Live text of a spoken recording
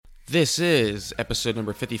This is episode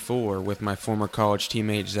number 54 with my former college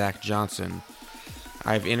teammate Zach Johnson.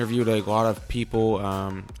 I've interviewed a lot of people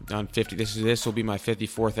on 50. This will be my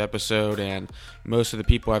 54th episode, and most of the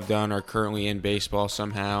people I've done are currently in baseball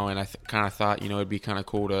somehow. And I kind of thought, it'd be kind of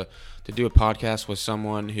cool to do a podcast with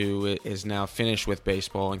someone who is now finished with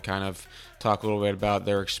baseball and kind of talk a little bit about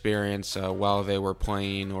their experience while they were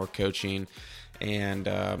playing or coaching. And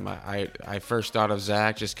I first thought of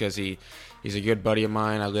Zach just because he's a good buddy of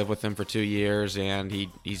mine. I lived with him for 2 years, and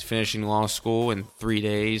he's finishing law school in 3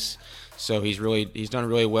 days. So he's done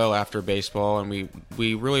really well after baseball, and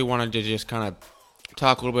we really wanted to just kind of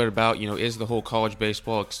talk a little bit about, is the whole college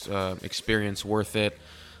baseball experience worth it?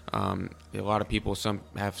 A lot of people, some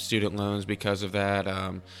have student loans because of that.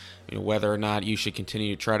 Whether or not you should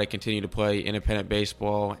try to continue to play independent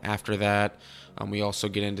baseball after that. We also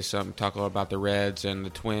get into talk a lot about the Reds and the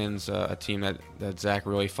Twins, a team that Zach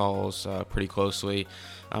really follows pretty closely.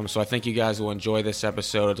 So I think you guys will enjoy this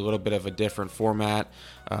episode. It's a little bit of a different format,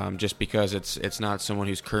 just because it's not someone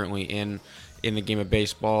who's currently in the game of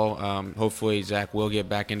baseball. Hopefully Zach will get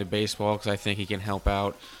back into baseball because I think he can help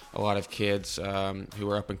out a lot of kids who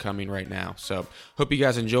are up and coming right now. So hope you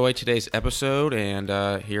guys enjoy today's episode,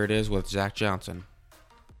 and here it is with Zach Johnson.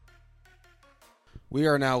 We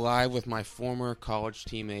are now live with my former college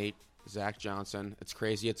teammate, Zach Johnson. It's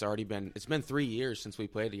crazy. It's been 3 years since we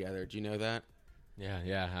played together. Do you know that?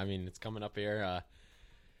 Yeah. I mean, it's coming up here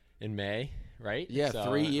in May, right? Yeah, so,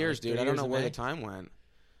 3 years, dude. I don't know where May. the time went.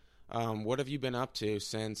 What have you been up to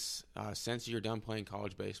since you're done playing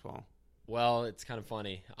college baseball? Well, it's kind of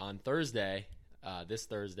funny. On Thursday, this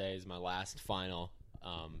Thursday is my last final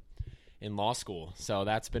in law school. So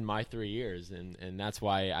that's been my 3 years, and that's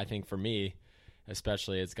why I think for me,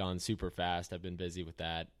 especially, it's gone super fast. I've been busy with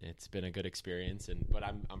that. It's been a good experience, but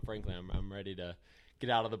I'm frankly I'm ready to get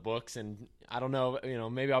out of the books, and I don't know,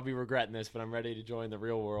 maybe I'll be regretting this, but I'm ready to join the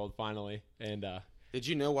real world finally. And did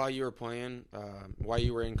you know while you were playing, while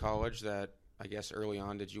you were in college, that I guess early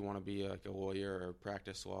on, did you want to be like a lawyer or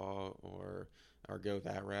practice law or go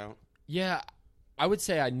that route? Yeah, I would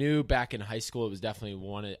say I knew back in high school it was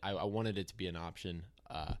definitely I wanted it to be an option.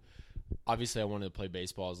 Obviously, I wanted to play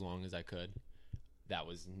baseball as long as I could. That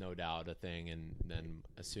was no doubt a thing, and then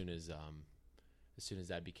as soon as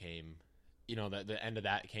that became, the end of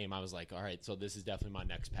that came, I was like, all right, so this is definitely my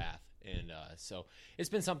next path, and so it's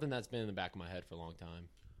been something that's been in the back of my head for a long time.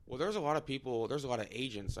 Well, there's a lot of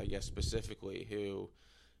agents, I guess, specifically who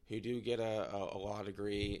do get a law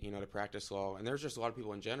degree, to practice law, and there's just a lot of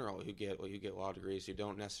people in general who get law degrees who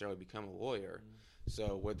don't necessarily become a lawyer. Mm-hmm.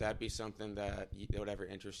 So would that be something that would ever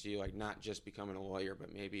interest you, like not just becoming a lawyer,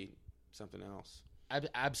 but maybe something else?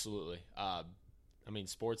 Absolutely. I mean,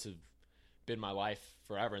 sports have been my life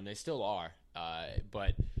forever, and they still are.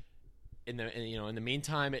 But in the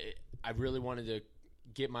meantime, I really wanted to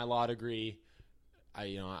get my law degree.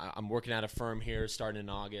 I'm working at a firm here starting in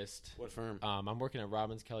August. What firm? I'm working at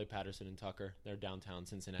Robbins, Kelly, Patterson, and Tucker. They're downtown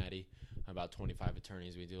Cincinnati. About 25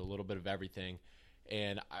 attorneys. We do a little bit of everything.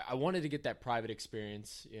 And I wanted to get that private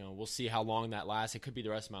experience. We'll see how long that lasts. It could be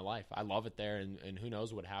the rest of my life. I love it there, and who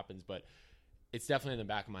knows what happens, but it's definitely in the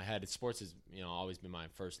back of my head. Sports has, always been my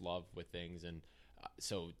first love with things, and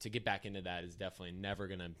so to get back into that is definitely never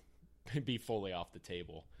going to be fully off the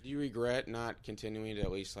table. Do you regret not continuing to at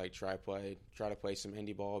least try to play some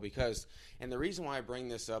indie ball? Because, and the reason why I bring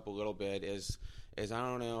this up a little bit is I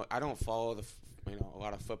don't know, I don't follow a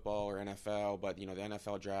lot of football or NFL, but the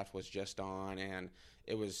NFL draft was just on, and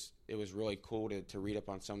it was really cool to read up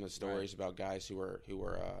on some of the stories about guys who were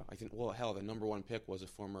I think, well, hell, the number one pick was a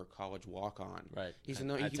former college walk-on. Right. He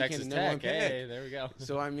Texas Tech. Hey, there we go.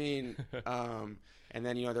 So I mean, and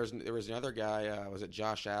then there was another guy, was it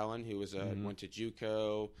Josh Allen, who was went to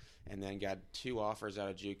JUCO and then got 2 offers out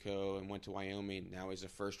of JUCO and went to Wyoming. Now he's a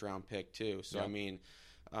first-round pick too. So yep. I mean,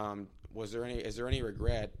 is there any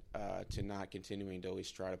regret to not continuing to at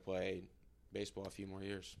least try to play baseball a few more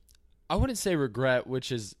years? I wouldn't say regret,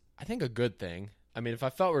 which is, I think, a good thing. I mean, if I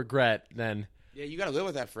felt regret, then yeah, you got to live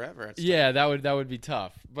with that forever. It's tough. That would be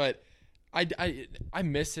tough. But I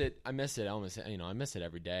miss it. I miss it. I miss it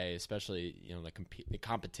every day, especially the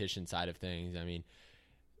competition side of things. I mean,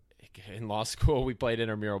 in law school we played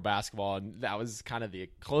intramural basketball, and that was kind of the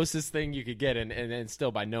closest thing you could get, and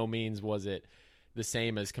still by no means was it the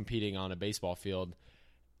same as competing on a baseball field.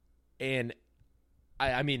 And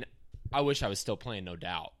I mean, I wish I was still playing, no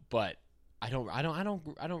doubt, but I don't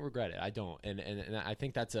regret it. I don't, and I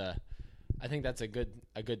think that's a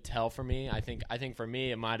good tell for me. I think for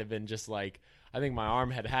me it might have been just like I think my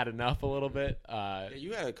arm had enough a little bit. Yeah,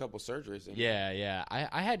 you had a couple surgeries. Yeah.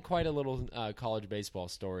 I had quite a little college baseball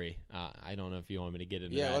story. I don't know if you want me to get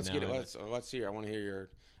into that. Yeah, let's now. get it. Let's hear. I want to hear your.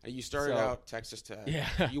 You started out Texas Tech.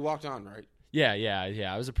 Yeah. You walked on, right?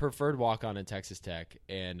 Yeah. I was a preferred walk-on at Texas Tech,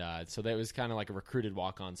 and so that was kind of like a recruited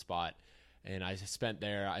walk-on spot. And I spent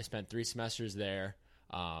 3 semesters there.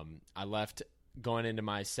 I left going into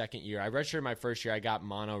my second year. I redshirted my first year. I got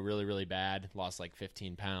mono really, really bad. Lost like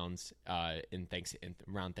 15 pounds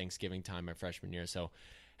around Thanksgiving time my freshman year. So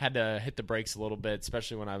had to hit the brakes a little bit,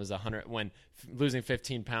 especially when I was 100. When losing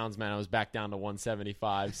 15 pounds, man, I was back down to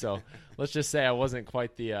 175. So let's just say I wasn't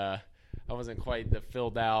quite the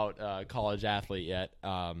filled out college athlete yet.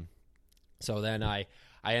 So then I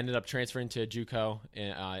ended up transferring to JUCO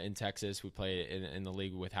in Texas. We played in the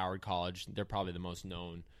league with Howard College. They're probably the most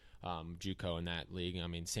known JUCO in that league. I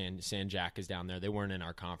mean, San Jack is down there. They weren't in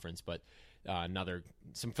our conference, but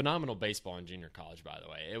some phenomenal baseball in junior college. By the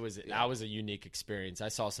way, that was a unique experience. I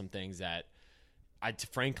saw some things that I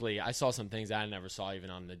saw some things I never saw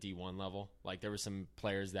even on the D1 level. Like there were some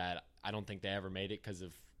players that I don't think they ever made it because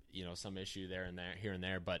of some issue here and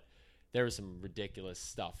there, but there was some ridiculous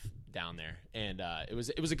stuff down there, and it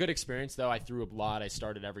was a good experience though. I threw a lot. I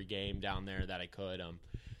started every game down there that I could.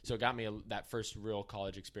 So it got me that first real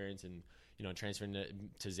college experience, and transferring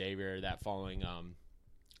to Xavier that following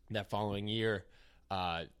year.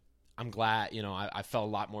 I'm glad I felt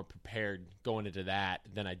a lot more prepared going into that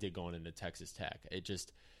than I did going into Texas Tech.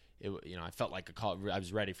 I felt like I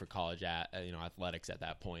was ready for college athletics at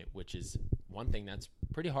that point, which is one thing that's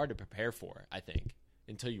pretty hard to prepare for, I think,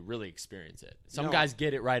 until you really experience it. Some guys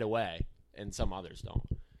get it right away, and some others don't.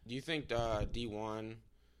 Do you think D1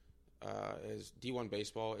 is D1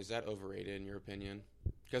 baseball, is that overrated in your opinion?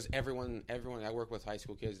 Because everyone I work with high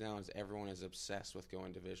school kids now, everyone is obsessed with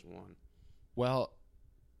going Division One. Well,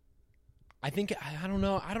 I think I don't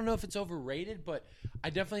know if it's overrated, but I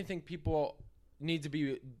definitely think people need to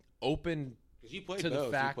be open to the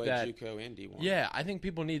fact that JUCO and D1. Yeah, I think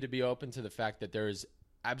people need to be open to the fact that there is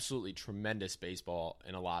absolutely tremendous baseball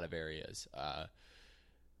in a lot of areas.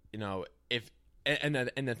 And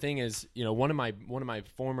the thing is, one of my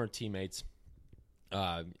former teammates,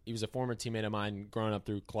 he was a former teammate of mine growing up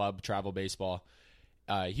through club travel baseball.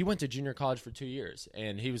 He went to junior college for 2 years,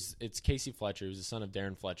 and it's Casey Fletcher. He was the son of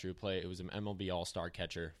Darren Fletcher, who was an MLB All-Star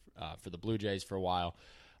catcher for the Blue Jays for a while.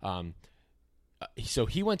 So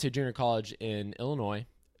he went to junior college in Illinois,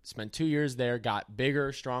 spent 2 years there, got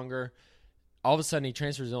bigger, stronger. All of a sudden, he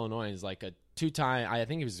transfers to Illinois and is like a two-time, I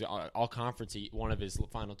think he was all-conference one of his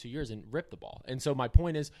final 2 years, and ripped the ball. And so my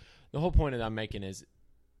point is, the whole point that I'm making is,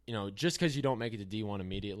 just because you don't make it to D1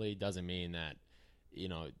 immediately doesn't mean that,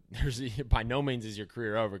 there's by no means is your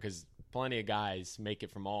career over, because plenty of guys make it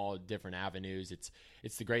from all different avenues.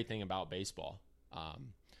 It's the great thing about baseball.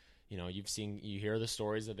 You hear the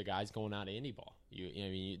stories of the guys going out of indie ball.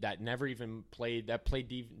 That never even played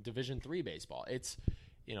Division III baseball. It's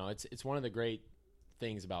one of the great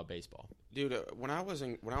things about baseball. Dude, when I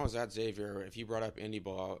was at Xavier, if you brought up indie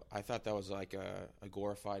ball, I thought that was like a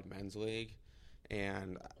glorified men's league,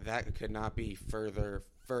 and that could not be further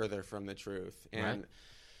from the truth. And right.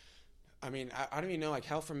 I mean, I don't even know, like,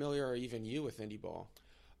 how familiar are even you with indie ball?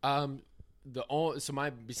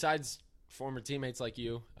 Besides former teammates like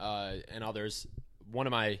you and others, one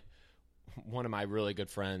of my really good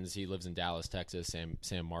friends, he lives in Dallas, Texas,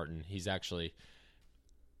 Sam Martin. He's actually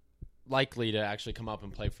likely to actually come up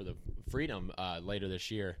and play for the Freedom later this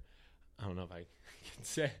year. I don't know if I can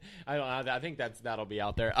say. I think that'll be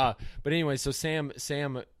out there. But anyway, so Sam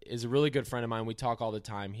is a really good friend of mine. We talk all the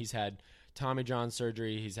time. He's had Tommy John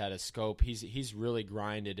surgery. He's had a scope. He's really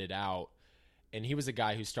grinded it out, and he was a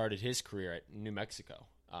guy who started his career at New Mexico.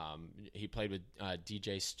 He played with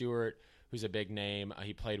DJ Stewart, who's a big name.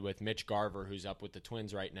 He played with Mitch Garver, who's up with the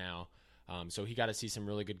Twins right now. So he got to see some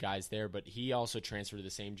really good guys there, but he also transferred to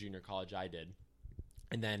the same junior college I did.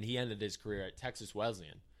 And then he ended his career at Texas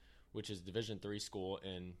Wesleyan, which is a Division III school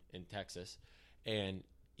in Texas. And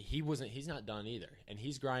he's not done either. And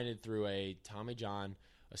he's grinded through a Tommy John,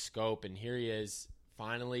 a scope, and here he is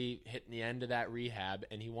finally hitting the end of that rehab,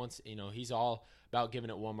 and he's all about giving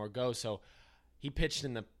it one more go. So he pitched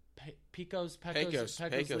in the Pecos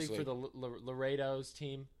League for the Laredo's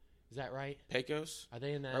team. Is that right? Pecos? Are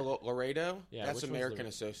they in that? Or Laredo? Yeah, that's American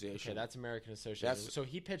Association. Okay, that's American Association. So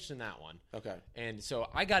he pitched in that one. Okay. And so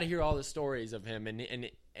I got to hear all the stories of him, and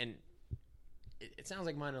it sounds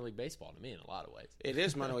like minor league baseball to me in a lot of ways. It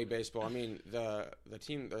is minor league baseball. I mean, the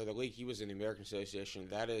team or the league he was in, the American Association,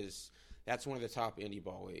 that's one of the top indie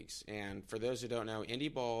ball leagues. And for those who don't know,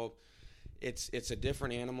 indie ball It's a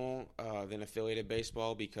different animal than affiliated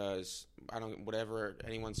baseball because whatever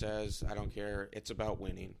anyone says, I don't care. It's about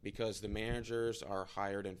winning because the managers are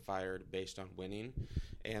hired and fired based on winning,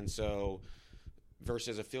 and so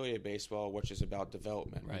versus affiliated baseball, which is about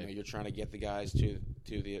development. Right. You're trying to get the guys to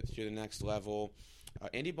the next level.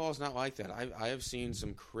 Indie ball is not like that. I have seen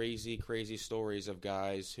some crazy stories of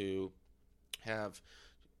guys who have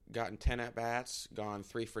gotten 10 at bats, gone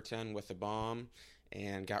 3 for 10 with a bomb,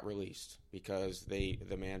 and got released because the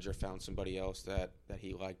manager found somebody else that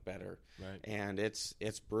he liked better. Right. And it's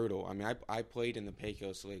brutal. I mean, I played in the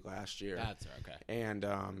Pecos League last year. That's okay. And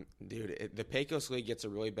the Pecos League gets a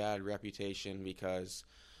really bad reputation because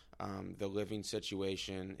the living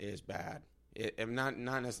situation is bad.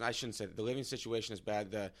 I shouldn't say that. The living situation is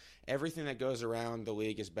bad. Everything that goes around the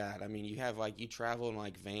league is bad. I mean, you have you travel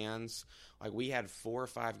in vans. We had 4 or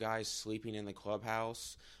 5 guys sleeping in the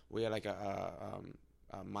clubhouse. We had a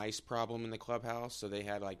mice problem in the clubhouse, so they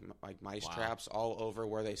had mice traps all over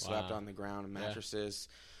where they slept on the ground and mattresses.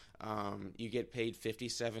 You get paid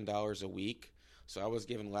 $57 a week. So I was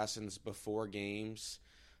given lessons before games.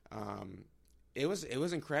 It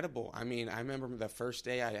was incredible. I mean, I remember the first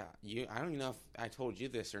day I don't even know if I told you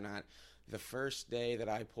this or not. The first day that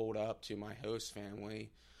I pulled up to my host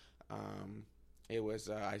family, it was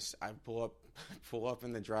I pull up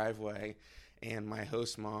in the driveway, and my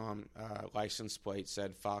host mom license plate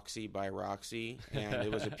said Foxy by Roxy, and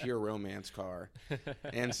it was a pure romance car.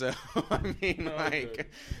 And so I mean,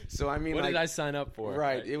 what did I sign up for?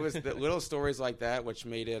 Right. It was the little stories like that which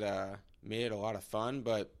made it a lot of fun,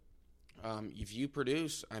 but. If you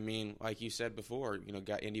produce, I mean, like you said before,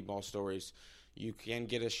 got indie ball stories, you can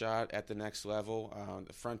get a shot at the next level.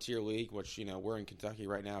 The Frontier League, which, we're in Kentucky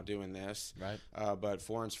right now doing this. Right. But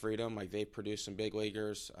Florence Freedom, they produce some big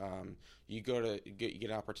leaguers. You get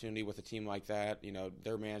an opportunity with a team like that.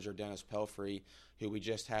 Their manager, Dennis Pelfrey, who we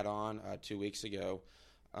just had on 2 weeks ago,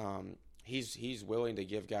 he's willing to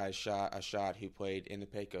give guys a shot who played in the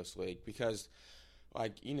Pecos League because –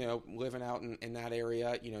 living out in that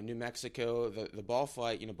area, New Mexico, the ball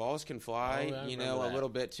flight, balls can fly, a little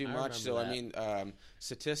bit too much. So, I mean,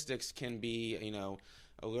 statistics can be,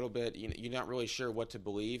 a little bit, you're not really sure what to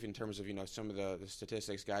believe in terms of, some of the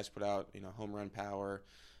statistics guys put out, home run power,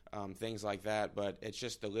 things like that. But it's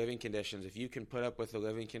just the living conditions. If you can put up with the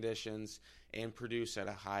living conditions and produce at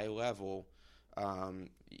a high level,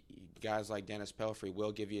 guys like Dennis Pelfrey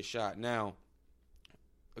will give you a shot. Now,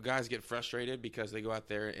 guys get frustrated because they go out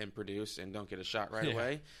there and produce and don't get a shot right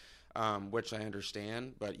away, which I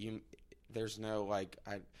understand. But there's no I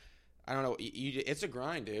don't know. It's a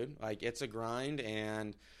grind, dude. It's a grind,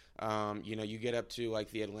 and you get up to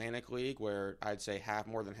the Atlantic League where I'd say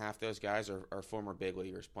more than half those guys are former big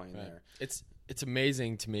leaguers playing there. It's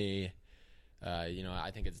amazing to me.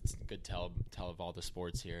 I think it's a good tell of all the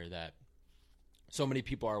sports here that so many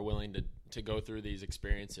people are willing to go through these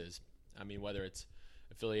experiences. I mean, whether it's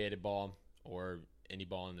affiliated ball or indie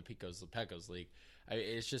ball in the Pecos League.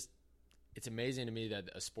 It's amazing to me that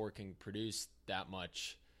a sport can produce that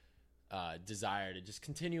much desire to just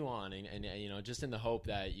continue on and just in the hope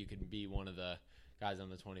that you can be one of the guys on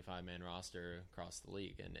the 25-man roster across the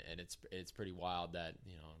league. And it's pretty wild that,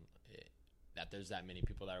 that there's that many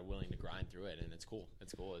people that are willing to grind through it, and it's cool.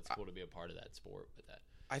 It's cool to be a part of that sport with that.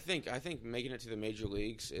 I think making it to the major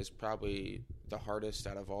leagues is probably the hardest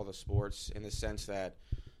out of all the sports in the sense that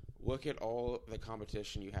look at all the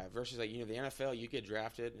competition you have versus the NFL. You get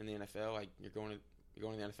drafted in the NFL, you're going to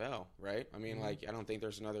the NFL, right? I mean, I don't think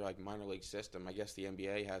there's another minor league system. I guess the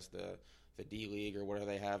NBA has the D League or whatever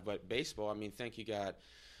they have, but baseball. I mean, you got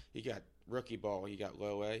rookie ball, you got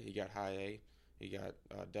low A, you got high A. You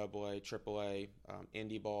got Double A, Triple A,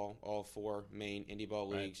 Indie Ball, all 4 main Indie Ball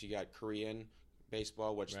leagues. You got Korean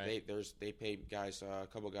baseball, which they pay guys, a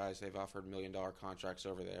couple guys, they've offered $1 million contracts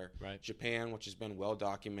over there. Right. Japan, which has been well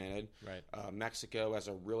documented. Right. Mexico has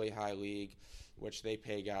a really high league, which they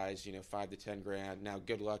pay guys, $5 to $10 grand. Now,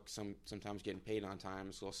 good luck sometimes getting paid on time.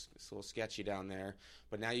 It's a little sketchy down there.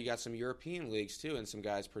 But now you got some European leagues too, and some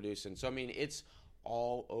guys producing. So I mean, it's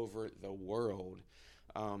all over the world.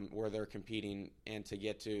 Where they're competing and to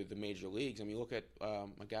get to the major leagues. I mean, look at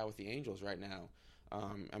a guy with the Angels right now.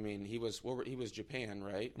 I mean, he was Japan,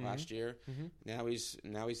 right, last year. Mm-hmm.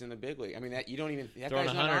 Now he's in the big league. I mean, that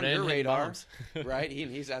guy's not on your radar, right?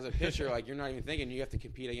 He's as a pitcher, you're not even thinking you have to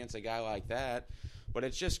compete against a guy like that. But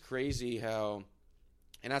it's just crazy how,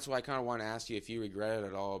 and that's why I kind of want to ask you if you regret it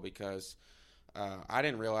at all because I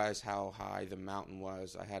didn't realize how high the mountain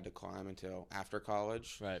was I had to climb until after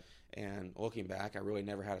college. Right. And looking back, I really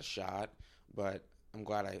never had a shot. But I'm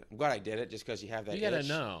glad I did it just because you have that. You gotta itch.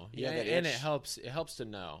 know, You have that and itch. it helps to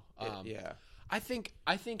know. Yeah. I think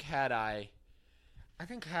had I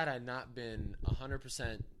not been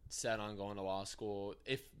 100% set on going to law school,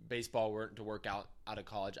 if baseball weren't to work out of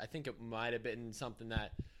college, I think it might have been something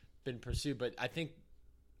that been pursued. But I think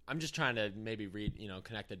I'm just trying to maybe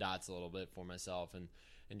connect the dots a little bit for myself and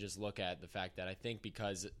just look at the fact that I think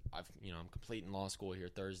because I'm completing law school here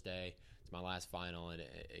Thursday. It's my last final, and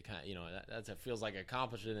it kind of that feels like an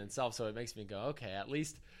accomplishment in itself. So it makes me go, okay, at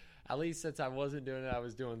least since I wasn't doing it, I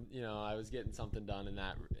was doing I was getting something done in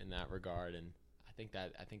that regard, and I think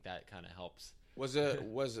that kind of helps. Was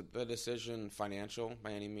the decision financial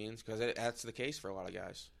by any means? Because that's the case for a lot of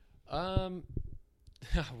guys.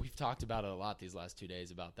 We've talked about it a lot these last 2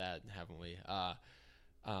 days about that, haven't we?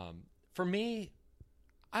 For me,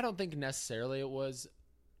 I don't think necessarily it was.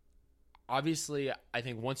 Obviously, I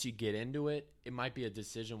think once you get into it, it might be a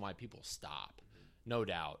decision why people stop. No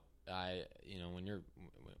doubt. When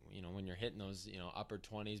you're hitting those, upper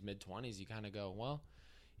 20s, mid 20s, you kind of go, well,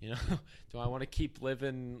 do I want to keep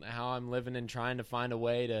living how I'm living and trying to find a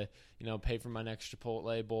way to, pay for my next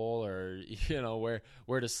Chipotle bowl or,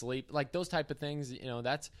 where to sleep, like those type of things,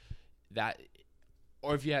 that's that.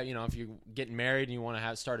 Or if you have, if you're getting married and you want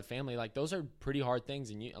to start a family, like those are pretty hard things.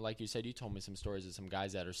 And like you said, you told me some stories of some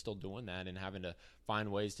guys that are still doing that and having to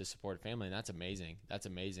find ways to support a family. And that's amazing.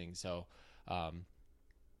 So,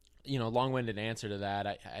 long-winded answer to that.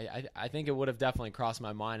 I think it would have definitely crossed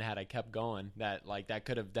my mind had I kept going. That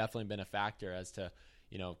could have definitely been a factor as to,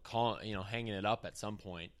 hanging it up at some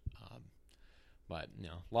point. But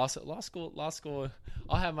law school.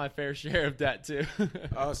 I'll have my fair share of that too.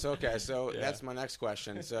 Okay. So Yeah. That's my next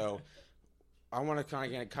question. So I want to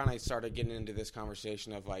kind of start getting into this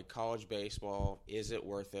conversation of like college baseball. Is it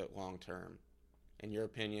worth it long term? In your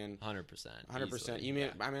opinion, 100%. 100%. You mean?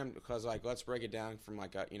 I mean, because like let's break it down from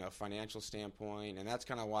like a financial standpoint, and that's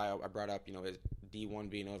kind of why I brought up is D1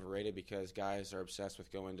 being overrated because guys are obsessed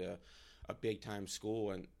with going to a big time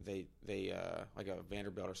school and they like a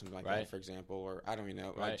Vanderbilt or something like Right. that, for example, or I don't even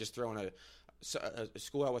know, Right. like just throwing a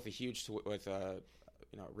school out with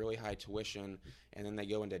really high tuition, and then they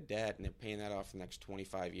go into debt and they're paying that off for the next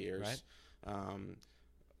 25 years. Right.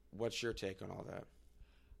 What's your take on all that?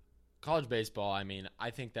 College baseball, I mean,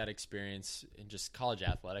 I think that experience and just college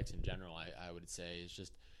athletics in general, I would say is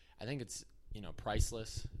just, I think it's,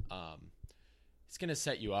 priceless. It's going to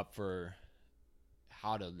set you up for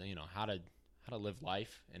how to live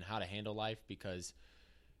life and how to handle life because,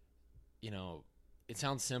 it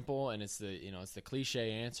sounds simple and it's the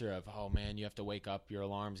cliche answer of, oh man, you have to wake up, your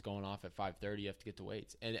alarm's going off at 5:30, you have to get to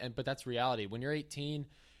weights. But that's reality. When you're 18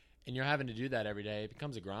 and you're having to do that every day, it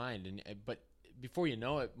becomes a grind. But before you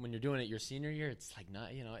know it, when you're doing it your senior year, it's like not,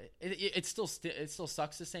 it still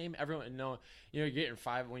sucks the same. Everyone you're getting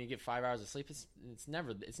when you get 5 hours of sleep, it's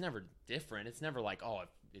never different. It's never like, oh,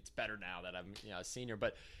 it's better now that I'm a senior.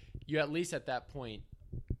 But you at least at that point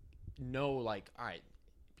know like, all right,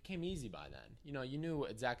 it became easy by then. You knew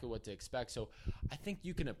exactly what to expect. So I think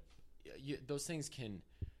those things can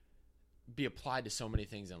be applied to so many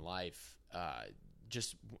things in life.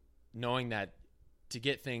 Just knowing that. To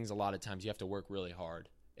get things, a lot of times you have to work really hard,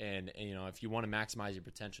 and if you want to maximize your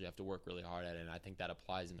potential, you have to work really hard at it. And I think that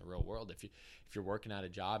applies in the real world. If you're working at a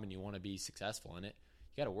job and you want to be successful in it,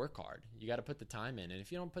 you got to work hard. You got to put the time in, and if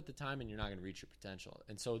you don't put the time in, you're not going to reach your potential.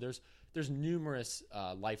 And so there's numerous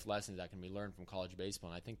life lessons that can be learned from college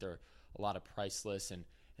baseball, and I think they're a lot of priceless. And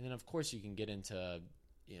then of course you can get into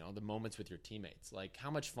the moments with your teammates. Like how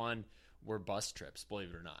much fun were bus trips?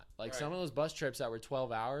 Believe it or not, like some of those bus trips that were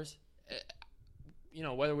 12 hours.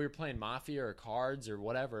 Whether we were playing Mafia or cards or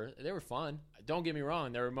whatever, they were fun. Don't get me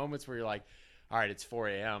wrong. There were moments where you're like, all right, it's 4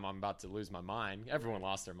 a.m. I'm about to lose my mind. Everyone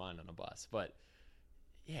lost their mind on a bus. But,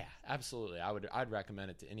 yeah, absolutely. I'd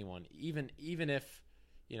recommend it to anyone, even if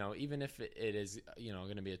it is,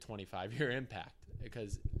 going to be a 25-year impact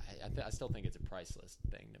because I still think it's a priceless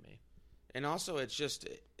thing to me. And also it's just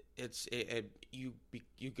you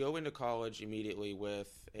go into college immediately with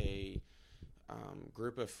a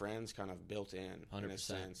group of friends kind of built in a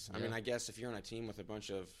sense. Yeah. I mean, I guess if you're on a team with a bunch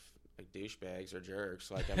of like douchebags or jerks,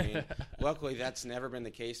 luckily that's never been the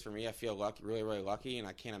case for me. I feel really, really lucky, and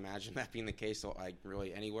I can't imagine that being the case like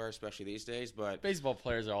really anywhere, especially these days. But baseball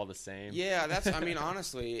players are all the same. Yeah,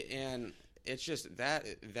 honestly, and it's just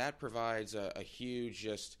that provides a huge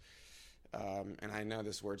and I know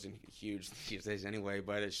this word's huge these days anyway,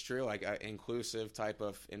 but it's true, like an inclusive type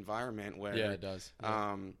of environment where it does.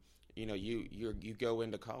 Yeah. you go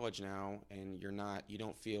into college now and you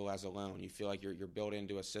don't feel as alone. You feel like you're built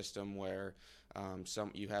into a system where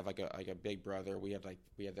you have like a big brother. We had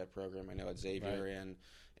that program I know at Xavier, Right.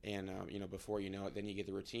 and before you know it, then you get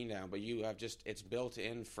the routine down. But you have it's built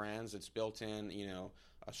in friends. It's built in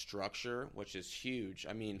a structure, which is huge.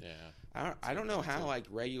 I mean, Yeah. I don't know how like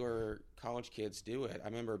regular college kids do it. I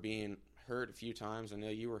remember being hurt a few times. I know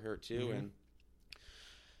you were hurt too, Mm-hmm. and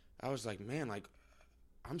I was like, man, like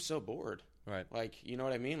I'm so bored. Right. Like, you know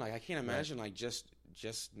what I mean? Like I can't imagine like just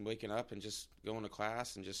waking up and just going to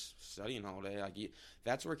class and just studying all day. Like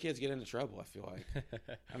that's where kids get into trouble, I feel like.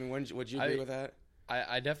 I mean, would you agree with that?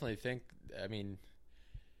 I definitely think. I mean,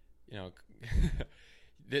 you know,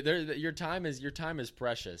 your time is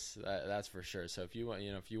precious. That's for sure. So if you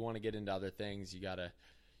want to get into other things, you gotta,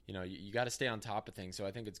 you gotta stay on top of things. So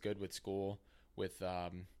I think it's good with school, with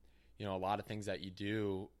a lot of things that you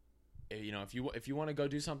do. If you want to go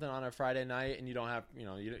do something on a Friday night and you don't have,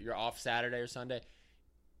 you're off Saturday or Sunday,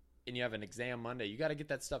 and you have an exam Monday, you got to get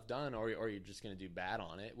that stuff done, or you're just going to do bad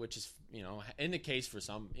on it, which is, in the case for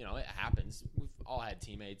some, it happens. We've all had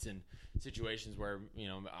teammates in situations where,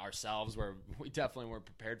 ourselves, where we definitely weren't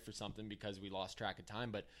prepared for something because we lost track of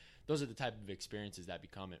time. But those are the type of experiences that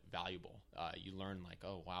become valuable. You learn like,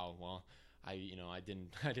 oh, wow, well, I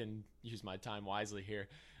didn't use my time wisely here.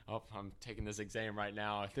 Oh, I'm taking this exam right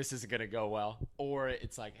now. This isn't going to go well. Or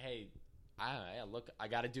it's like, hey, I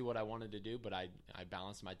got to do what I wanted to do, but I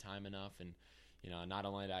balanced my time enough, and not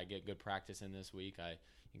only did I get good practice in this week, I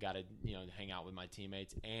got to hang out with my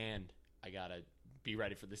teammates, and I got to be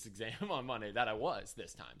ready for this exam on Monday that I was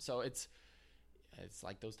this time. So it's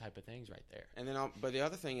like those type of things right there. And then, but the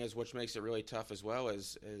other thing is, which makes it really tough as well,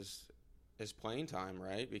 is playing time,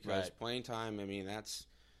 right? Because playing time, I mean, that's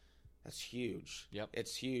huge. Yep.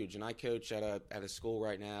 It's huge. And I coach at a school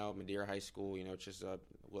right now, Madeira High School, which is a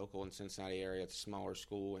local in Cincinnati area. It's a smaller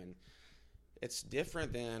school, and it's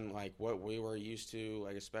different than like what we were used to,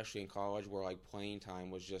 like especially in college, where like playing time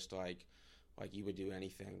was just like you would do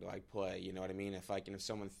anything to like play. You know what I mean? If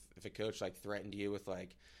a coach like threatened you with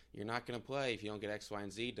like, you're not going to play if you don't get X, Y,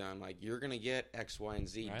 and Z done, like you're going to get X, Y, and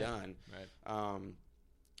Z done. Right.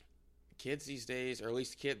 Kids these days, or at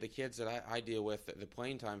least the kids that I deal with, the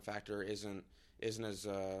playing time factor isn't as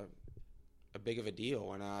a big of a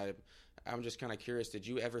deal. And I'm just kind of curious, did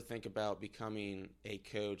you ever think about becoming a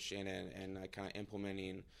coach and kind of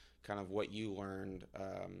implementing kind of what you learned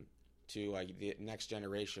to like the next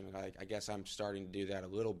generation? And I guess I'm starting to do that a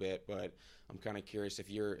little bit, but I'm kind of curious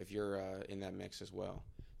if you're in that mix as well.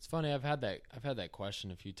 It's funny. I've had that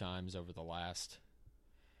question a few times over the last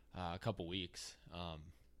couple weeks.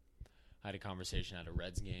 I had a conversation at a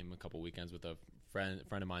Reds game a couple weekends with a friend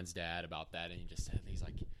of mine's dad about that, and he just said, he's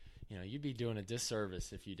like, you'd be doing a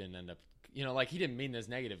disservice if you didn't end up, like he didn't mean this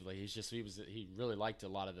negatively. He really liked a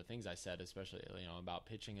lot of the things I said, especially about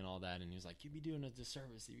pitching and all that, and he was like, you'd be doing a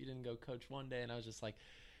disservice if you didn't go coach one day. And I was just like,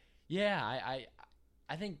 yeah,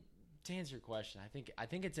 I think to answer your question, I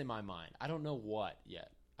think it's in my mind. I don't know what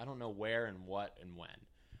yet. I don't know where and what and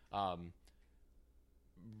when.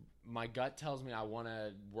 My gut tells me I want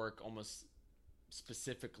to work almost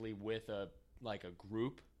specifically with a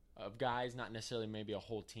group of guys, not necessarily maybe a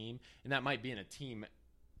whole team, and that might be in a team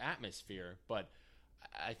atmosphere, but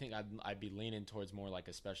I think I'd be leaning towards more like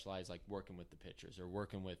a specialized, like working with the pitchers or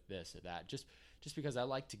working with this or that, just because I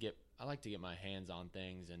like to get my hands on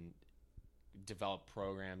things and develop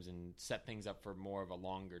programs and set things up for more of a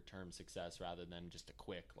longer term success rather than just a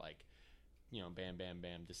quick bam, bam,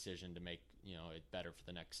 bam decision to make it better for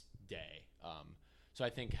the next day. So I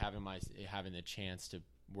think having the chance to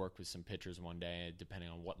work with some pitchers one day, depending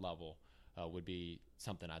on what level, would be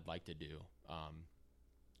something I'd like to do.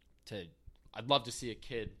 I'd love to see a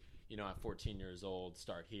kid, at 14 years old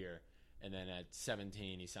start here, and then at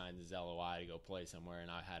 17 he signs his LOI to go play somewhere,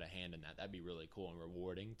 and I had a hand in that. That'd be really cool and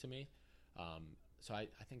rewarding to me. So I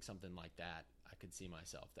think something like that I could see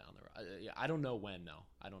myself down the road. I don't know when, though.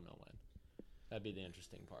 I don't know when. That'd be the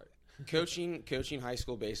interesting part. Coaching high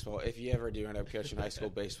school baseball, if you ever do end up coaching high school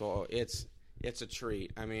baseball, it's a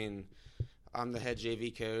treat. I mean, I'm the head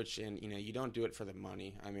JV coach, and you don't do it for the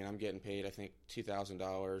money. I mean, I'm getting paid, I think,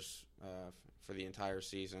 $2,000 for the entire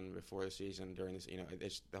season, before the season, during this.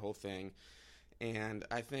 It's the whole thing. And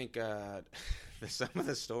I think some of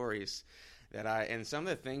the stories and some of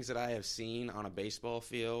the things that I have seen on a baseball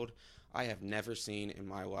field, I have never seen in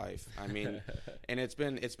my life. I mean, and it's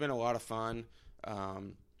been a lot of fun.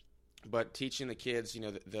 But teaching the kids,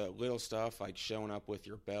 the little stuff like showing up with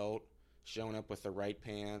your belt, showing up with the right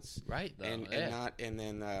pants, right? And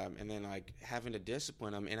then like having to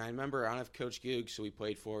discipline them. And I remember I don't have Coach Goog, so we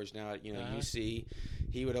played for. He's now at UC.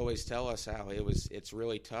 he would always tell us how it's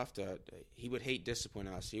really tough he would hate discipline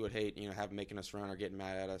us. He would hate, have making us run or getting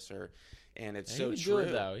mad at us and it's so true. He would do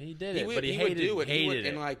it, though. He did it, but he would do it. Hated it.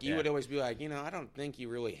 And like you would always be like, I don't think you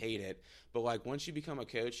really hate it, but like once you become a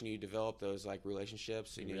coach and you develop those like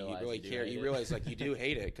relationships, and you really care, you realize like you do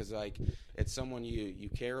hate it because like it's someone you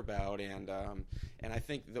care about, and I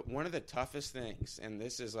think that one of the toughest things, and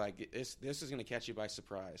this is going to catch you by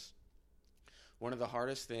surprise. One of the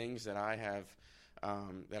hardest things that I have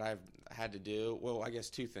that I've had to do, well, I guess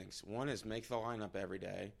two things. One is make the lineup every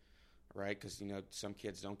day, right? Because, some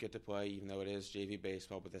kids don't get to play, even though it is JV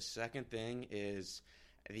baseball. But the second thing is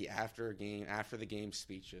the after the game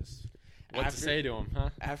speeches. What to say to them, huh?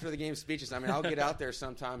 After the game speeches. I mean, I'll get out there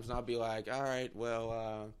sometimes and I'll be like, all right,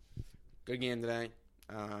 well, good game today.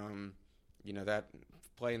 That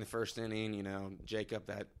play in the first inning, Jacob,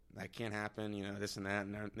 that can't happen, this and that,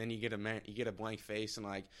 and then you get a blank face, and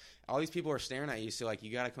like all these people are staring at you, so like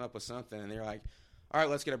you got to come up with something, and they're like, all right,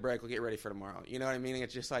 let's get a break, we'll get ready for tomorrow. You know what I mean?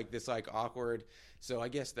 It's just like this like awkward. So I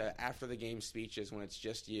guess the after the game speeches when it's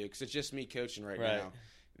just you, because it's just me coaching right now.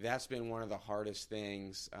 That's been one of the hardest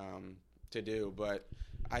things to do, but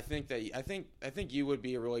I think you would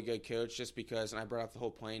be a really good coach just because, and I brought up the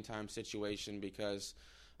whole playing time situation because.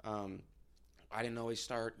 I didn't always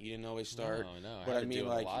start. You didn't always start. No. But I mean,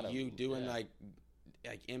 like you doing like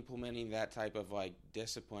implementing that type of like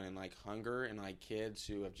discipline and like hunger and like kids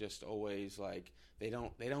who have just always like they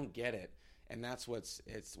don't get it, and that's what's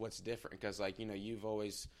different because like you've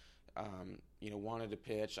always wanted to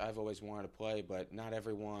pitch. I've always wanted to play, but not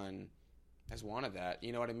everyone has wanted that.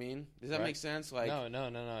 You know what I mean? Does that make sense? Like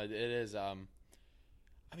no. It is. I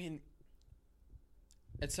mean,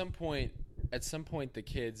 at some point, the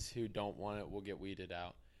kids who don't want it will get weeded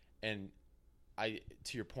out. And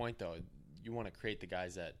to your point, though, you want to create the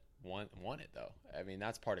guys that want it, though. I mean,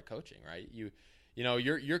 that's part of coaching, right?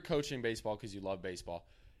 You're coaching baseball because you love baseball.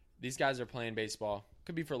 These guys are playing baseball.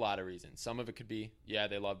 Could be for a lot of reasons. Some of it could be,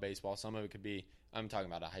 they love baseball. Some of it could be, I'm talking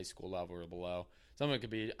about a high school level or below. Some of it could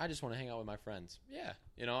be, I just want to hang out with my friends. Yeah,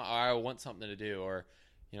 I want something to do, or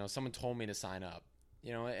someone told me to sign up.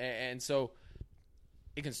 And so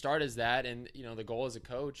it can start as that, and the goal as a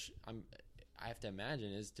coach, I have to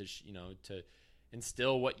imagine, is to to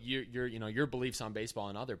instill what your beliefs on baseball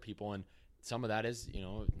in other people, and some of that is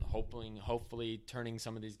hopefully turning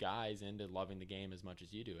some of these guys into loving the game as much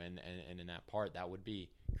as you do, and in that part, that would be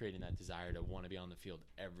creating that desire to want to be on the field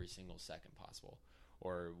every single second possible,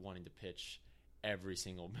 or wanting to pitch every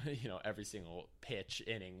single pitch,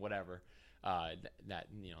 inning, whatever that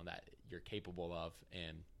you're capable of.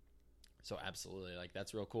 And so absolutely, like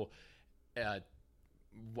that's real cool.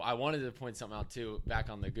 I wanted to point something out too, back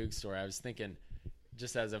on the Goog story. I was thinking,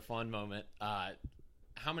 just as a fun moment,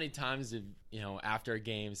 how many times did after a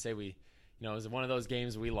game, say we, it was one of those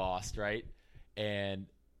games we lost, right? And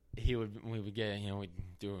we would get,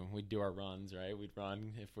 we'd do our runs, right? We'd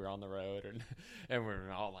run if we're on the road, and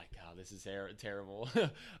we're all like, oh, this is terrible.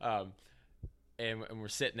 And we're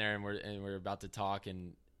sitting there and we're about to talk,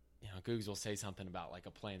 and Googs will say something about like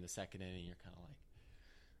a play in the second inning. You're kind of like,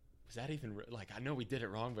 was that even like? I know we did it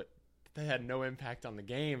wrong, but that had no impact on the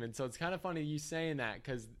game. And so it's kind of funny you saying that,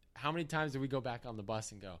 because how many times did we go back on the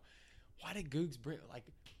bus and go, why did Googs bring, like,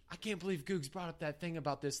 I can't believe Googs brought up that thing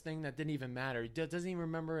about this thing that didn't even matter. He doesn't even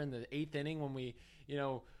remember in the 8th inning when we,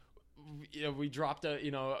 we dropped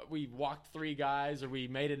we walked 3 guys, or we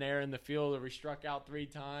made an error in the field, or we struck out 3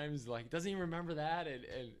 times. Like, doesn't even remember that. And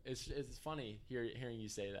it's funny hearing you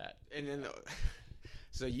say that. And then,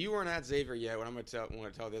 so you weren't at Xavier yet when I'm going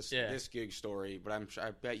to tell this Goog story, but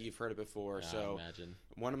I bet you've heard it before. So imagine.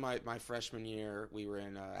 One of my freshman year, we were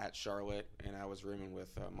in at Charlotte, and I was rooming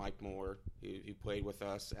with Mike Moore, who played with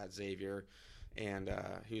us at Xavier, and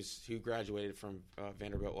who graduated from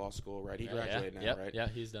Vanderbilt Law School, right? He graduated now, right? Yeah,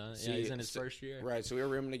 he's done. So he's in his first year. Right, so we were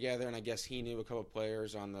rooming together, and I guess he knew a couple of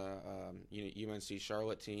players on the UNC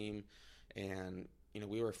Charlotte team, and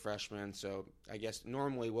we were freshmen, so I guess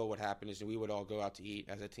normally what would happen is we would all go out to eat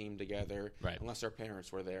as a team together, right, unless our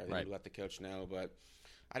parents were there. They right. would let the coach know, but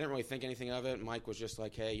I didn't really think anything of it. Mike was just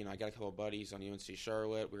like, hey, I got a couple of buddies on UNC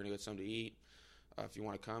Charlotte. We're going to get something to eat. If you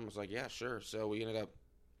want to come. I was like, yeah, sure. So we ended up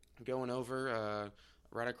going over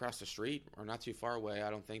right across the street, or not too far away. I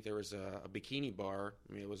don't think there was a bikini bar.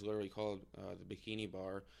 I mean, it was literally called the Bikini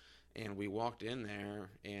Bar. And we walked in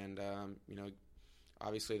there, and,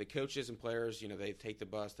 obviously the coaches and players, they take the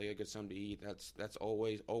bus, they get something to eat. That's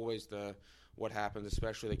always what happens,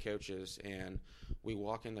 especially the coaches. And we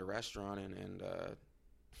walk in the restaurant, and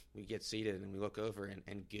we get seated and we look over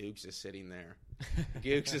and Googs is sitting there.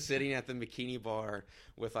 Googs is sitting at the bikini bar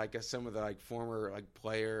with like some of the like former like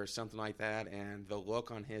player or something like that, and the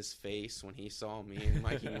look on his face when he saw me and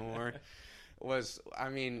Mikey Moore was, I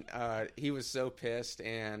mean, he was so pissed,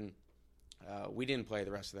 and we didn't play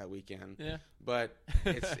the rest of that weekend. Yeah, but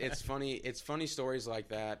it's funny. It's funny stories like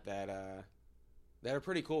that that are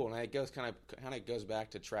pretty cool, and it goes kind of goes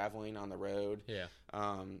back to traveling on the road,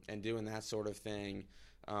 and doing that sort of thing.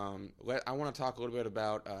 I want to talk a little bit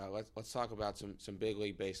about let's talk about some big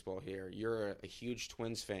league baseball here. You're a huge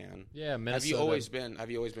Twins fan. Yeah, Minnesota. Have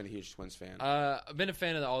you always been a huge Twins fan? I've been a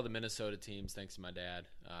fan of all the Minnesota teams, thanks to my dad.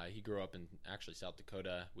 He grew up in actually South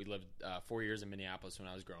Dakota. We lived 4 years in Minneapolis when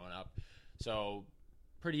I was growing up, so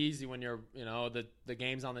pretty easy when you're the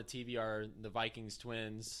games on the TV are the Vikings,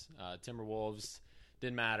 Twins, Timberwolves.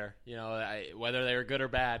 Didn't matter, whether they were good or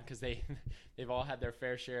bad, because they've all had their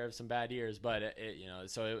fair share of some bad years. But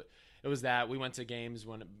it was that we went to games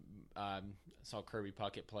when saw Kirby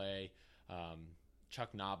Puckett play,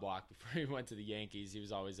 Chuck Knobloch before he went to the Yankees. He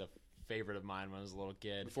was always a favorite of mine when I was a little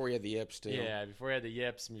kid. Before he had the yips too. Yeah, before he had the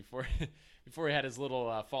yips, and before he had his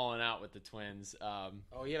little falling out with the Twins.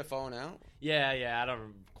 He had a falling out? Yeah. I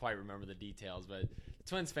don't quite remember the details, but the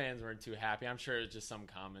Twins fans weren't too happy. I'm sure it's just some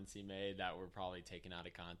comments he made that were probably taken out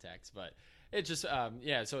of context. But it just,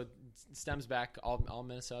 so it stems back all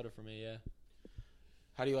Minnesota for me, yeah.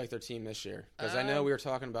 How do you like their team this year? Because I know we were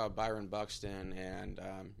talking about Byron Buxton, and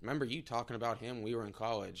remember you talking about him when we were in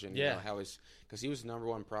college, and because he was the number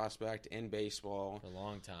one prospect in baseball for a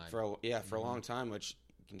long time. For a long time, which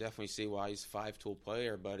you can definitely see why he's a 5-tool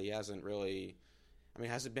player, but he hasn't really. I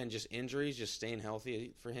mean, has it been just injuries, just staying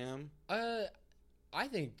healthy for him? I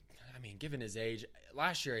think, given his age,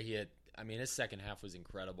 last year his second half was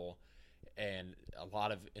incredible. And a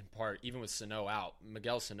lot of, in part, even with Sano out,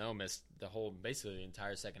 Miguel Sano missed basically the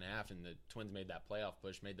entire second half, and the Twins made that playoff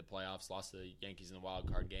push, made the playoffs, lost to the Yankees in the wild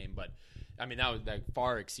card game. But, that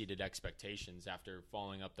far exceeded expectations after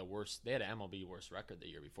following up the worst. They had an MLB worst record the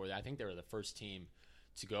year before that. I think they were the first team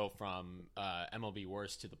to go from MLB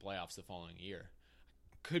worst to the playoffs the following year.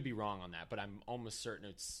 Could be wrong on that, but I'm almost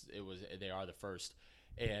certain they are the first.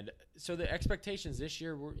 And so the expectations this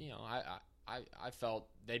year were, I felt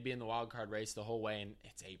they'd be in the wild card race the whole way, and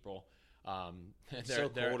it's April. It's so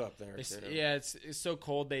cold up there. It's so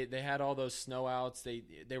cold. They had all those snow outs. They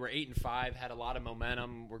were 8-5, had a lot of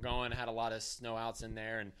momentum. Had a lot of snow outs in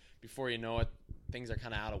there, and before you know it, things are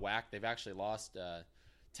kind of out of whack. They've actually lost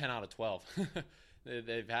 10 out of 12.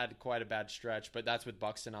 They've had quite a bad stretch, but that's with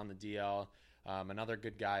Buxton on the DL. Another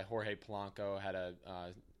good guy, Jorge Polanco, had a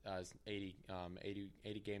 80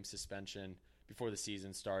 game suspension before the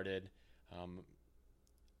season started.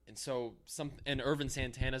 And Irvin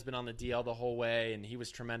Santana's been on the DL the whole way, and he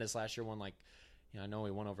was tremendous last year. I know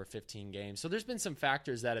he won over 15 games. So there's been some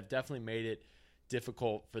factors that have definitely made it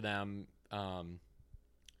difficult for them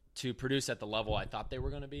to produce at the level I thought they were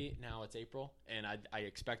going to be. Now it's April, and I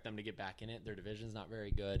expect them to get back in it. Their division's not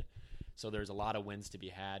very good, so there's a lot of wins to be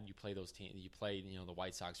had. You play those teams. You play the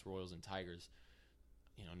White Sox, Royals, and Tigers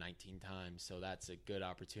 19 times, so that's a good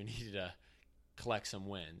opportunity to collect some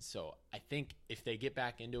wins. So I think if they get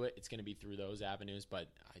back into it, it's going to be through those avenues. But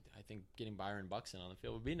I think getting Byron Buxton on the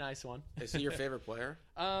field would be a nice one. Is he your favorite player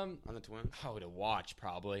on the Twins? Oh, to watch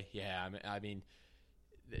probably. Yeah,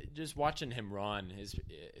 just watching him run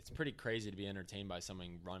it's pretty crazy to be entertained by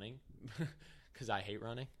someone running because I hate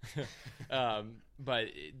running. But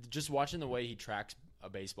just watching the way he tracks a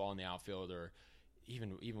baseball in the outfield, or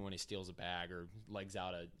even when he steals a bag or legs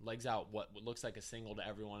out what looks like a single to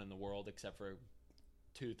everyone in the world except for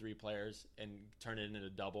 2-3 players, and turn it into a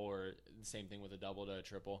double, or the same thing with a double to a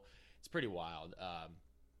triple. It's pretty wild.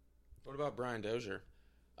 What about Brian Dozier?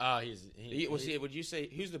 Would you say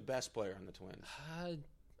who's the best player on the Twins?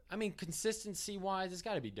 Consistency wise, it's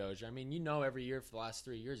got to be Dozier. Every year for the last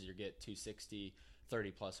 3 years you get 260,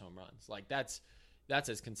 30 plus home runs. Like that's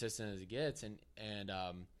as consistent as it gets, and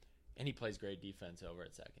he plays great defense over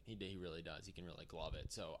at second. He really does. He can really glove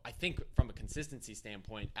it. So I think from a consistency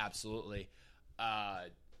standpoint, absolutely. I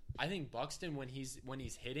think Buxton, when he's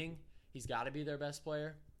hitting, he's got to be their best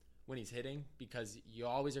player when he's hitting, because you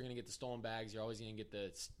always are going to get the stolen bags. You're always going to get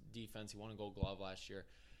the defense. He won a Gold Glove last year.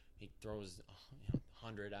 He throws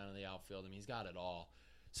 100 out of the outfield. He's got it all.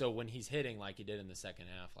 So when he's hitting like he did in the second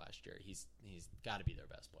half last year, he's got to be their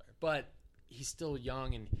best player. But he's still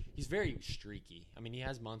young, and he's very streaky. He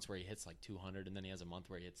has months where he hits like 200, and then he has a month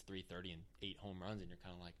where he hits 330 and 8 home runs, and you're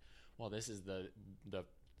kind of like, well, this is the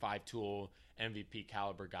 5-tool MVP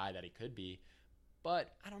caliber guy that he could be.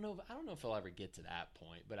 But I don't know if he'll ever get to that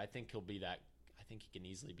point. But I think he'll be that. I think he can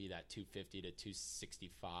easily be that 250 to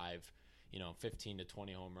 265, 15 to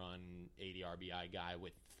 20 home run, 80 RBI guy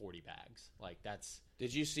with 40 bags. Like that's.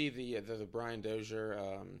 Did you see the Brian Dozier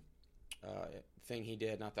thing he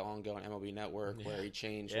did not that long ago on MLB Network where he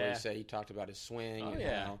changed? Where he said he talked about his swing. Oh,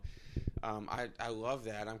 and how, I love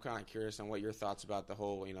that. I'm kind of curious on what your thoughts about the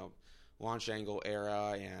whole launch angle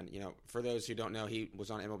era. And for those who don't know, he was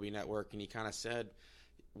on MLB Network and he kind of said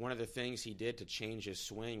one of the things he did to change his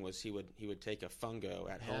swing was he would take a fungo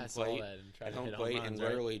at home plate and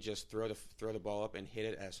literally just throw the ball up and hit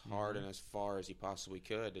it as hard and as far as he possibly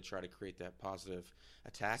could to try to create that positive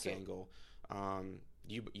attack angle.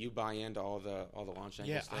 You buy into all the launch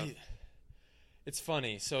angle stuff? It's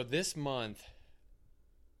funny. So this month,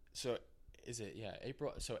 is it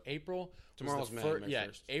April? So April tomorrow's May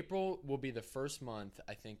 1st. April will be the first month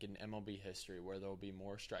I think in MLB history where there will be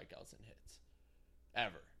more strikeouts than hits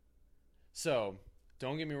ever. So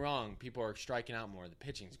don't get me wrong, people are striking out more. The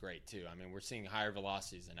pitching's great too. I mean, we're seeing higher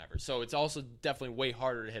velocities than ever. So it's also definitely way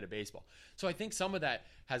harder to hit a baseball. So I think some of that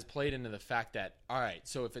has played into the fact that, all right,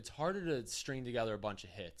 so if it's harder to string together a bunch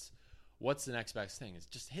of hits, what's the next best thing? It's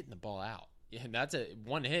just hitting the ball out. Yeah, and that's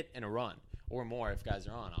one hit and a run or more if guys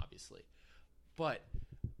are on, obviously. But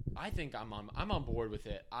I think I'm on board with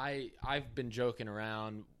it. I've been joking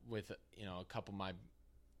around with a couple of my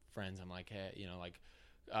friends. I'm like, hey,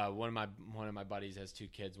 one of my buddies has 2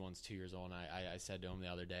 kids. One's 2 years old, and I said to him the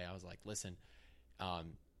other day, I was like, listen,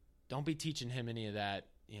 don't be teaching him any of that,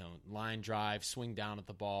 line drive, swing down at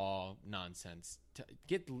the ball nonsense.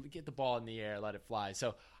 Get the ball in the air, let it fly.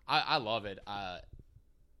 So I love it.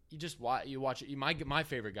 You watch it. My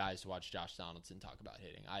favorite guy is to watch Josh Donaldson talk about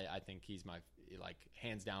hitting. I think he's my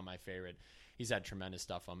hands down my favorite. He's had tremendous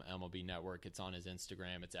stuff on MLB Network. It's on his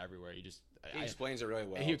Instagram. It's everywhere. He explains it really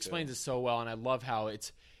well. He explains it so well, and I love how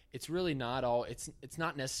it's really not all. It's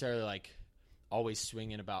not necessarily like always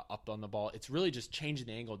swinging about up on the ball. It's really just changing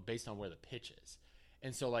the angle based on where the pitch is.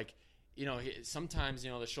 And so sometimes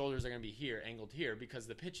the shoulders are going to be angled here because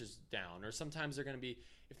the pitch is down, or sometimes they're going to be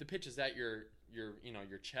if the pitch is at your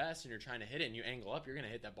chest and you're trying to hit it and you angle up, you're going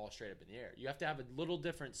to hit that ball straight up in the air. You have to have a little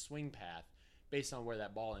different swing path based on where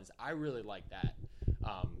that ball is. I really like that.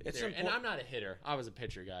 And I'm not a hitter. I was a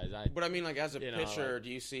pitcher, guys. But I mean, as a pitcher, do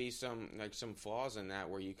you see some flaws in that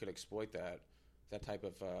where you could exploit that type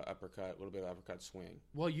of uppercut, a little bit of uppercut swing?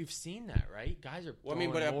 Well, you've seen that, right? Guys are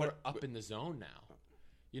more up in the zone now.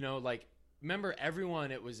 Remember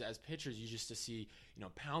everyone? It was as pitchers, you used to see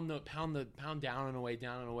pound down and away,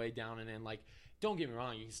 down and in. Don't get me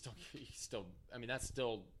wrong, you can still. I mean, that's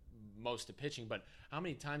still most of pitching, but how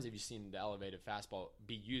many times have you seen the elevated fastball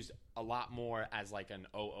be used a lot more as an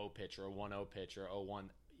 0-0 pitch or a 1-0 pitch or 0-1?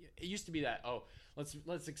 It used to be that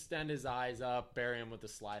let's extend his eyes up, bury him with the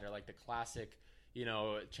slider, like the classic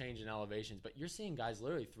change in elevations. But you're seeing guys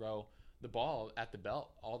literally throw the ball at the belt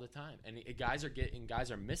all the time, and guys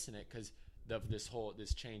are missing it because of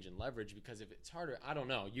this change in leverage. Because if it's harder, I don't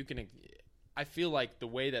know. I feel like the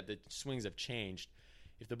way that the swings have changed,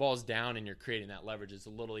 if the ball's down and you're creating that leverage, it's a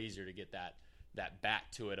little easier to get that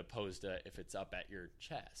back to it opposed to if it's up at your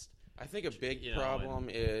chest. I think a big problem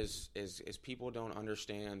is people don't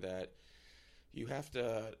understand that you have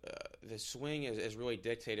to the swing is really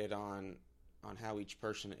dictated on how each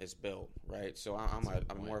person is built, right? So I'm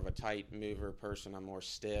more of a tight mover person. I'm more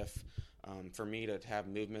stiff. For me to have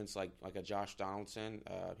movements like a Josh Donaldson,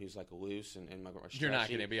 who's loose and my you're not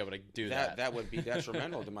going to be able to do that. That would be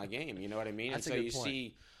detrimental to my game. You know what I mean? That's and so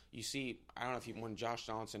you see. I don't know if when Josh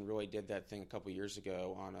Donaldson really did that thing a couple years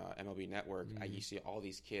ago on MLB Network, you see all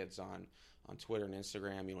these kids on Twitter and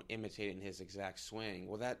Instagram, imitating his exact swing.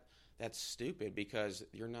 Well, that's stupid because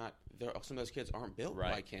some of those kids aren't built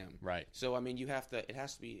like him. Right. So I mean, it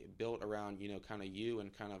has to be built around kind of you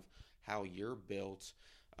and kind of how you're built.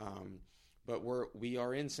 But we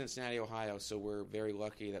are in Cincinnati, Ohio, so we're very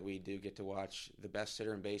lucky that we do get to watch the best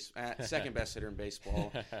hitter in second best hitter in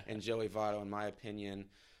baseball, and Joey Votto, in my opinion.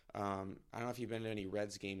 I don't know if you've been to any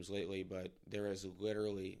Reds games lately, but there is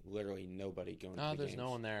literally nobody going to the games. No, there's no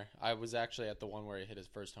one there. I was actually at the one where he hit his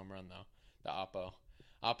first home run, though. The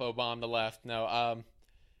Oppo bomb to left. No,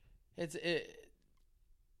 they're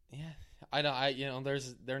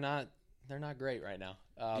not great right now.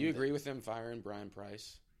 Do you agree with them firing Brian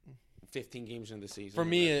Price 15 games into the season?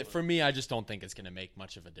 For me, I just don't think it's going to make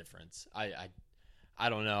much of a difference. I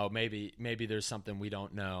don't know. Maybe there's something we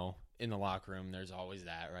don't know in the locker room. There's always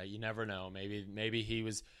that, right? You never know.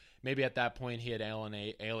 Maybe at that point he had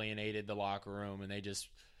alienated the locker room, and they just,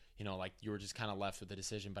 you were just kind of left with the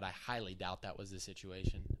decision. But I highly doubt that was the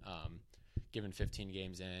situation. Given 15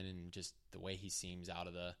 games in, and just the way he seems out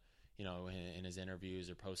of the in his interviews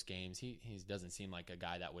or post games, he doesn't seem like a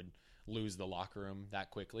guy that would lose the locker room that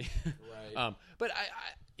quickly. Right. But I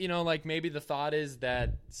like maybe the thought is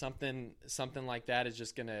that something like that is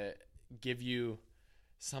just gonna give you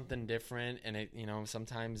something different, and it,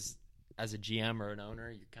 sometimes as a GM or an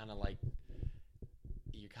owner, you're kind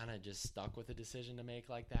of just stuck with a decision to make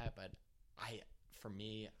like that. But for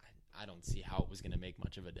me, I don't see how it was going to make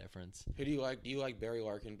much of a difference. Who do you like? Do you like Barry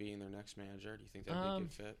Larkin being their next manager? Do you think that'd be a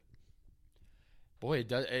good fit? Boy,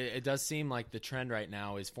 it does seem like the trend right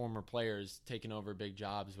now is former players taking over big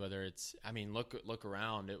jobs. Whether it's, look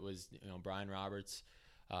around. It was Brian Roberts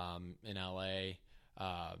in LA,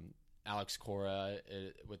 Alex Cora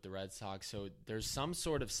with the Red Sox. So there's some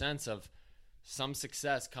sort of sense of some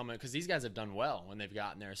success coming because these guys have done well when they've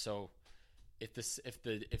gotten there. So if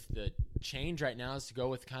the change right now is to go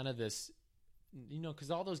with kind of this,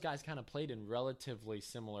 because all those guys kind of played in relatively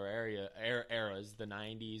similar eras, the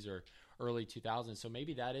 90s or early 2000s. So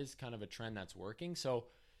maybe that is kind of a trend that's working. So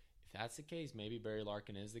if that's the case, maybe Barry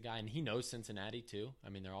Larkin is the guy, and he knows Cincinnati too.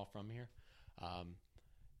 They're all from here.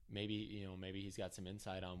 Maybe he's got some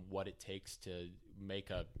insight on what it takes to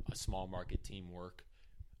make a small market team work.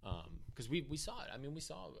 Because we saw it. We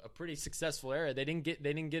saw a pretty successful era. They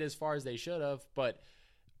didn't get as far as they should have,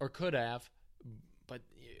 or could have. But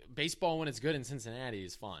baseball, when it's good in Cincinnati,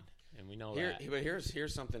 is fun, and we know that. But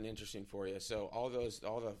here's something interesting for you. So all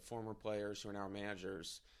the former players who are now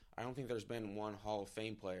managers, I don't think there's been one Hall of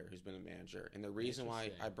Fame player who's been a manager. And the reason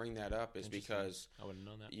why I bring that up is because I wouldn't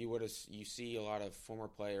know that. You see a lot of former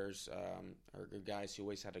players or guys who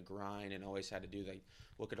always had to grind and always had to do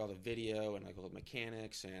look at all the video and all the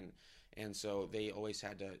mechanics and so they always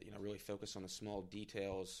had to really focus on the small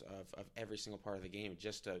details of every single part of the game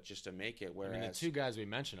just to make it. Whereas the two guys we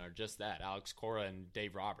mentioned are just that, Alex Cora and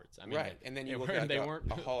Dave Roberts. Right, and then you look at a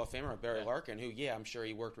Hall of Famer, Barry Larkin, who I'm sure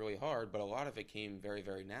he worked really hard, but a lot of it came very,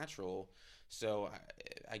 very natural. So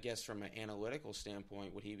I guess from an analytical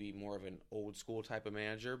standpoint, would he be more of an old school type of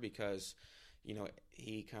manager because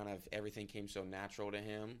he kind of everything came so natural to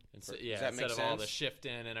him? Does that make sense? Instead of all the shift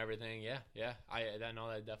in and everything, I know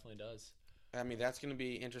that definitely does. That's going to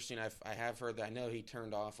be interesting. I have heard that. I know he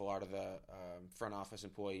turned off a lot of the front office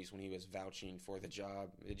employees when he was vouching for the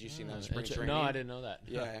job. Did you see that in spring training? No, I didn't know that.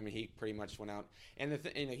 Yeah, he pretty much went out. And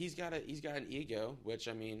he's got an ego, which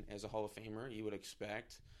as a Hall of Famer, you would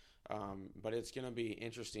expect. But it's going to be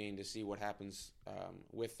interesting to see what happens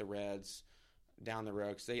with the Reds down the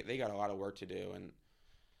road because they got a lot of work to do, and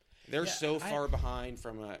they're far behind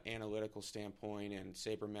from an analytical standpoint and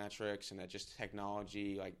sabermetrics and that just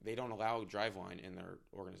technology. Like they don't allow driveline in their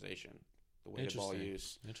organization. The way the ball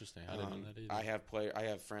use. Interesting. I didn't know that either. I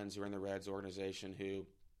have friends who are in the Reds organization who,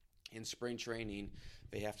 in spring training,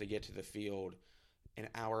 they have to get to the field an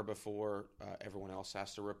hour before everyone else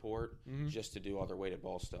has to report just to do all their weighted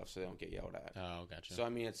ball stuff so they don't get yelled at. Oh, gotcha.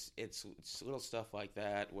 So it's little stuff like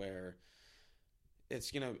that where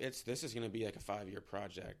this is gonna be like a 5-year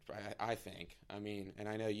project, I think. And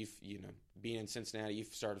I know you've being in Cincinnati, you've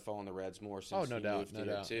started following the Reds more since you moved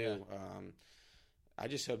here too. Yeah. I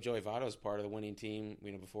just hope Joey Votto's part of the winning team,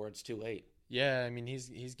 before it's too late. Yeah,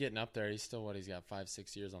 he's getting up there. He's still he's got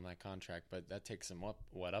 5-6 years on that contract, but that takes him up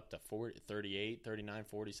to 40, 38, 39,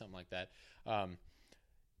 40, something like that.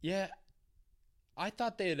 Yeah. I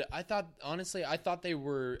thought they had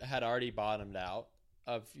already bottomed out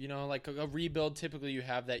of, like a rebuild. Typically you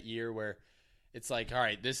have that year where it's like, all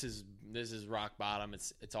right, this is rock bottom.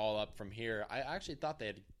 It's all up from here. I actually thought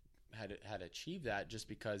they had achieved that just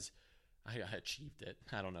because I achieved it.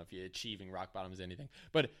 I don't know if achieving rock bottom is anything,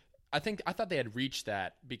 but I thought they had reached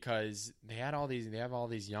that because they have all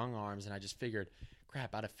these young arms, and I just figured,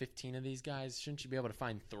 crap, out of 15 of these guys, shouldn't you be able to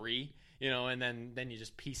find 3? And then you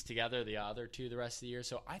just piece together the other 2 the rest of the year.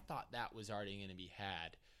 So I thought that was already going to be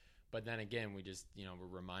had. But then again, we just, we're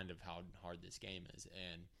reminded of how hard this game is.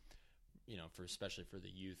 And, especially for the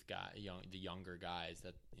youth guy, the younger guys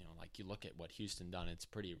that, like you look at what Houston done, it's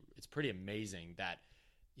pretty amazing that,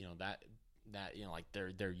 like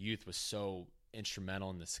their youth was so instrumental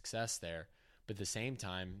in the success there. But at the same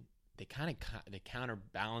time, they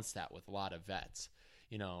counterbalance that with a lot of vets,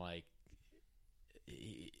 like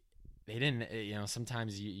they didn't,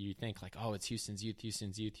 sometimes you think like, oh, it's Houston's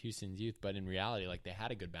youth. But in reality, like they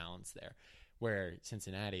had a good balance there, where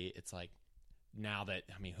Cincinnati, it's like now that,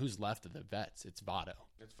 who's left of the vets? It's Votto.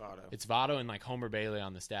 It's Votto and like Homer Bailey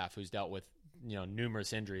on the staff, who's dealt with,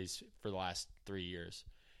 numerous injuries for the last 3 years.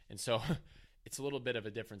 And so it's a little bit of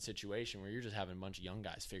a different situation where you're just having a bunch of young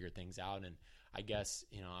guys figure things out. And I guess,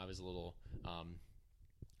 I was a little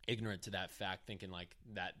ignorant to that fact, thinking like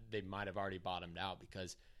that they might have already bottomed out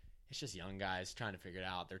because it's just young guys trying to figure it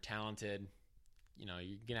out. They're talented. You know,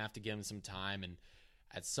 you're going to have to give them some time. And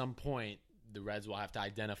at some point, the Reds will have to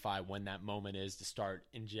identify when that moment is to start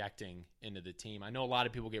injecting into the team. I know a lot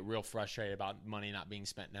of people get real frustrated about money not being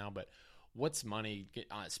spent now, but what's money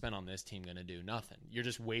spent on this team going to do? Nothing. You're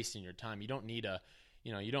just wasting your time. You don't need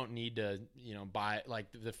to buy, like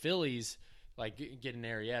the Phillies, like get an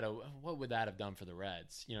Arrieta. What would that have done for the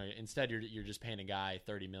Reds? You know, instead you're just paying a guy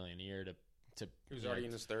 $30 million a year to who's already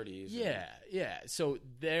in his 30s. Yeah. So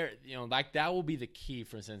there, like that will be the key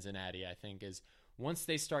for Cincinnati, I think, is once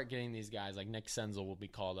they start getting these guys, like Nick Senzel will be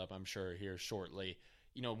called up, I'm sure, here shortly.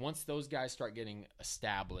 Once those guys start getting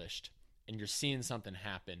established and you're seeing something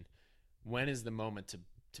happen, when is the moment to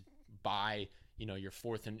buy, your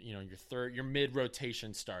fourth and, your third, your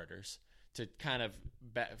mid-rotation starters to kind of,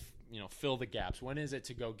 fill the gaps? When is it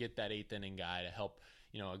to go get that eighth inning guy to help,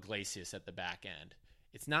 Iglesias at the back end?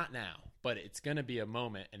 It's not now, but it's going to be a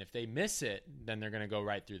moment. And if they miss it, then they're going to go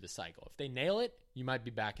right through the cycle. If they nail it, you might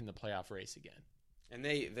be back in the playoff race again. And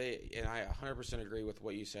and I 100% agree with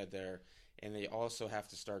what you said there. And they also have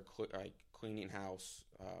to start cleaning house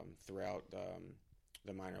throughout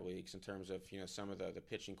the minor leagues in terms of some of the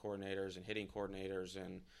pitching coordinators and hitting coordinators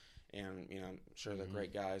and I'm sure they're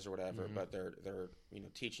great guys or whatever, but they're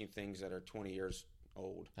teaching things that are 20 years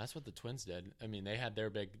old. That's what the Twins did. I mean, they had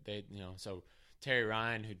their so Terry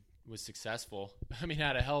Ryan, who was successful,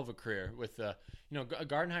 had a hell of a career with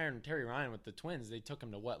Gardenhire and Terry Ryan with the Twins. They took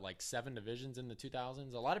him to what, like 7 divisions in the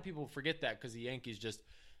 2000s. A lot of people forget that because the Yankees just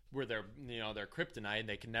were their kryptonite.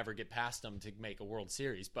 They could never get past them to make a World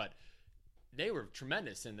Series, but they were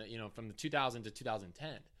tremendous in the from the 2000 to 2010.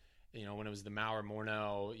 When it was the Mauer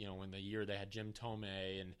Morneau, when the year they had Jim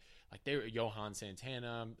Tomei and like they were Johan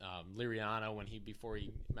Santana, Liriano before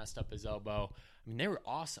he messed up his elbow. They were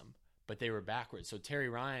awesome, but they were backwards. So Terry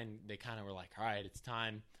Ryan, they kind of were like, all right, it's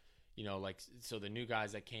time. So the new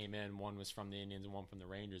guys that came in, one was from the Indians and one from the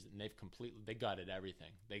Rangers, and they gutted everything.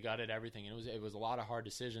 And it was a lot of hard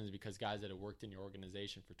decisions because guys that had worked in your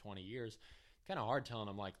organization for 20 years, kind of hard telling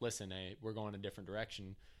them like, listen, hey, we're going a different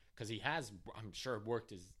direction, because he has, I'm sure,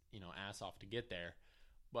 worked his ass off to get there.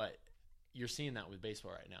 But you're seeing that with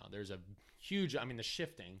baseball right now. There's a huge, the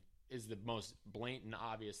shifting is the most blatant,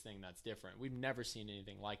 obvious thing that's different. We've never seen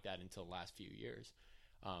anything like that until the last few years,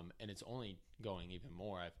 and it's only going even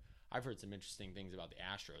more. I've heard some interesting things about the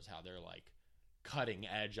Astros, how they're like cutting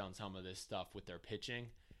edge on some of this stuff with their pitching,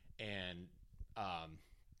 and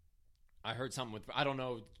I heard something with, I don't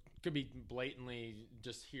know, could be blatantly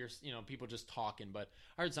just here, people just talking, but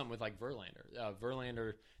I heard something with like Verlander.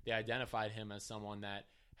 Verlander, they identified him as someone that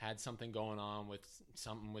had something going on with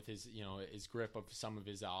something with his, his grip of some of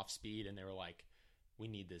his off speed, and they were like, we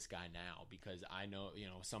need this guy now, because I know,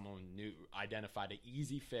 someone identified an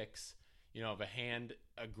easy fix, of a hand,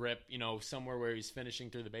 a grip, somewhere where he's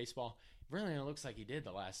finishing through the baseball. Verlander looks like he did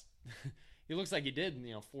he looks like he did,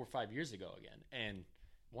 4 or 5 years ago again, and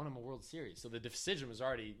won him a World Series. So the decision was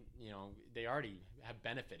already, they already have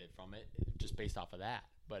benefited from it just based off of that.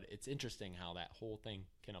 But it's interesting how that whole thing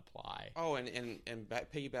can apply. Oh, and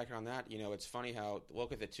piggybacking on that, it's funny how,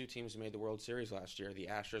 look at the 2 teams who made the World Series last year, the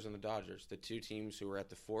Astros and the Dodgers, the 2 teams who were at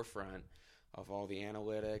the forefront of all the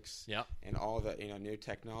analytics and all the, new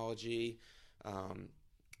technology.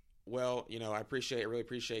 Well, I really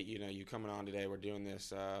appreciate, you coming on today. We're doing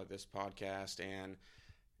this podcast, and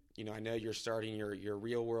I know you're starting your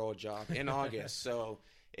real world job in August. So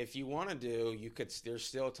if you want to there's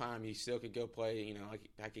still time. You still could go play,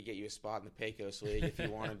 I could get you a spot in the Pecos League if you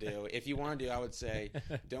want to do. If you want to do, I would say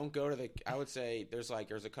don't go to I would say there's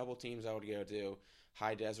a couple teams I would go to.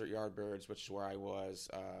 High Desert Yardbirds, which is where I was,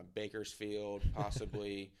 Bakersfield,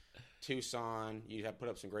 possibly Tucson. You'd have put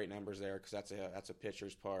up some great numbers there because that's a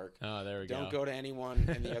pitcher's park. Oh, there we go. Don't go to anyone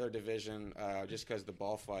in the other division just because the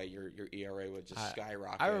ball fight, your ERA would just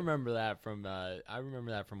skyrocket. I remember that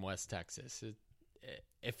from West Texas.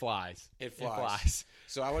 It flies. It flies.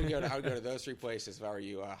 So I would go to those 3 places if I were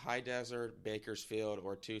you: High Desert, Bakersfield,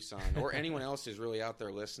 or Tucson, or anyone else who's really out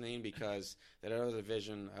there listening, because that other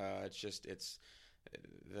division,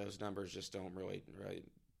 those numbers just don't really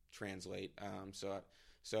translate.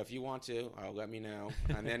 So if you want to, let me know,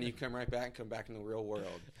 and then you come back in the real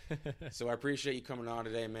world. So I appreciate you coming on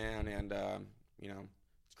today, man, and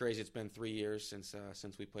it's crazy. It's been 3 years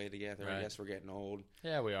since we played together. Right. I guess we're getting old.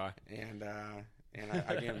 Yeah, we are. And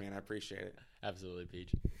again, man, I appreciate it. Absolutely,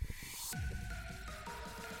 Peach.